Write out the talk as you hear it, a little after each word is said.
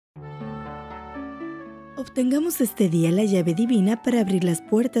Obtengamos este día la llave divina para abrir las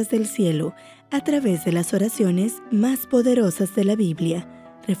puertas del cielo a través de las oraciones más poderosas de la Biblia.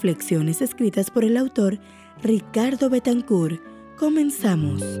 Reflexiones escritas por el autor Ricardo Betancourt.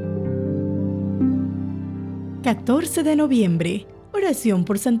 Comenzamos. 14 de noviembre. Oración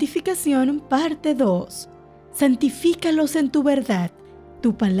por santificación, parte 2. Santifícalos en tu verdad.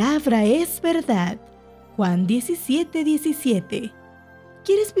 Tu palabra es verdad. Juan 17:17.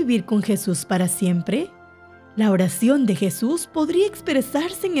 ¿Quieres vivir con Jesús para siempre? La oración de Jesús podría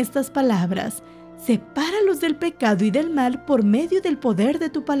expresarse en estas palabras: sepáralos del pecado y del mal por medio del poder de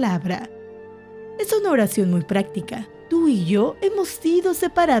tu palabra. Es una oración muy práctica. Tú y yo hemos sido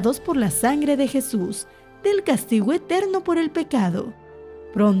separados por la sangre de Jesús, del castigo eterno por el pecado.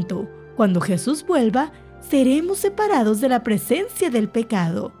 Pronto, cuando Jesús vuelva, seremos separados de la presencia del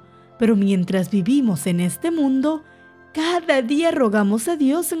pecado. Pero mientras vivimos en este mundo, cada día rogamos a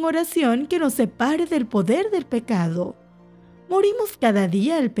Dios en oración que nos separe del poder del pecado. Morimos cada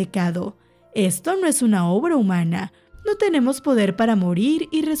día al pecado. Esto no es una obra humana. No tenemos poder para morir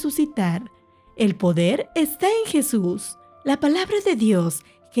y resucitar. El poder está en Jesús. La palabra de Dios,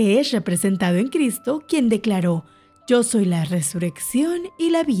 que es representado en Cristo, quien declaró: «Yo soy la resurrección y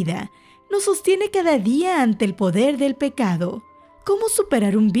la vida», nos sostiene cada día ante el poder del pecado. ¿Cómo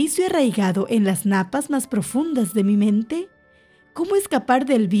superar un vicio arraigado en las napas más profundas de mi mente? ¿Cómo escapar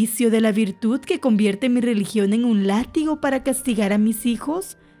del vicio de la virtud que convierte mi religión en un látigo para castigar a mis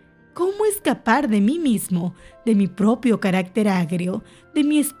hijos? ¿Cómo escapar de mí mismo, de mi propio carácter agrio, de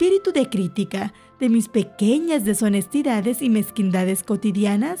mi espíritu de crítica, de mis pequeñas deshonestidades y mezquindades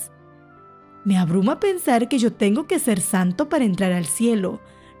cotidianas? Me abruma pensar que yo tengo que ser santo para entrar al cielo.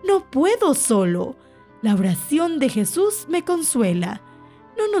 No puedo solo. La oración de Jesús me consuela.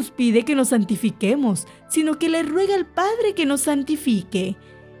 No nos pide que nos santifiquemos, sino que le ruega al Padre que nos santifique.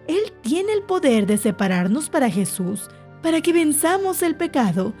 Él tiene el poder de separarnos para Jesús, para que venzamos el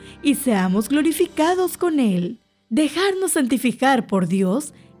pecado y seamos glorificados con Él. Dejarnos santificar por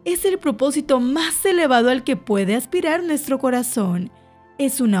Dios es el propósito más elevado al que puede aspirar nuestro corazón.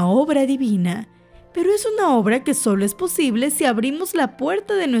 Es una obra divina, pero es una obra que solo es posible si abrimos la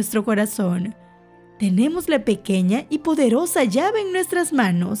puerta de nuestro corazón. Tenemos la pequeña y poderosa llave en nuestras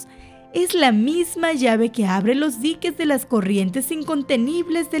manos. Es la misma llave que abre los diques de las corrientes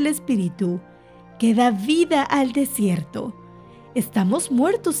incontenibles del Espíritu, que da vida al desierto. Estamos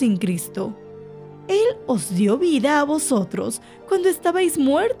muertos sin Cristo. Él os dio vida a vosotros cuando estabais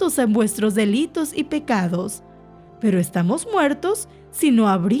muertos en vuestros delitos y pecados. Pero estamos muertos si no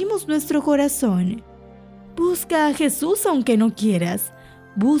abrimos nuestro corazón. Busca a Jesús aunque no quieras.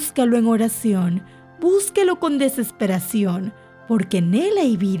 Búscalo en oración. Búsquelo con desesperación, porque en Él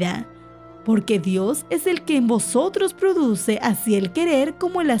hay vida. Porque Dios es el que en vosotros produce así el querer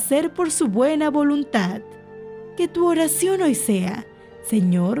como el hacer por su buena voluntad. Que tu oración hoy sea: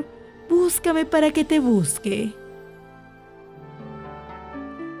 Señor, búscame para que te busque.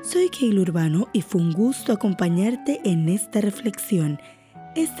 Soy Keila Urbano y fue un gusto acompañarte en esta reflexión.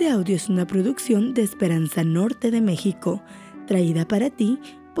 Este audio es una producción de Esperanza Norte de México, traída para ti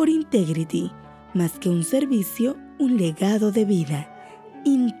por Integrity. Más que un servicio, un legado de vida.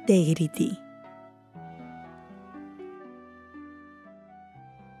 Integrity.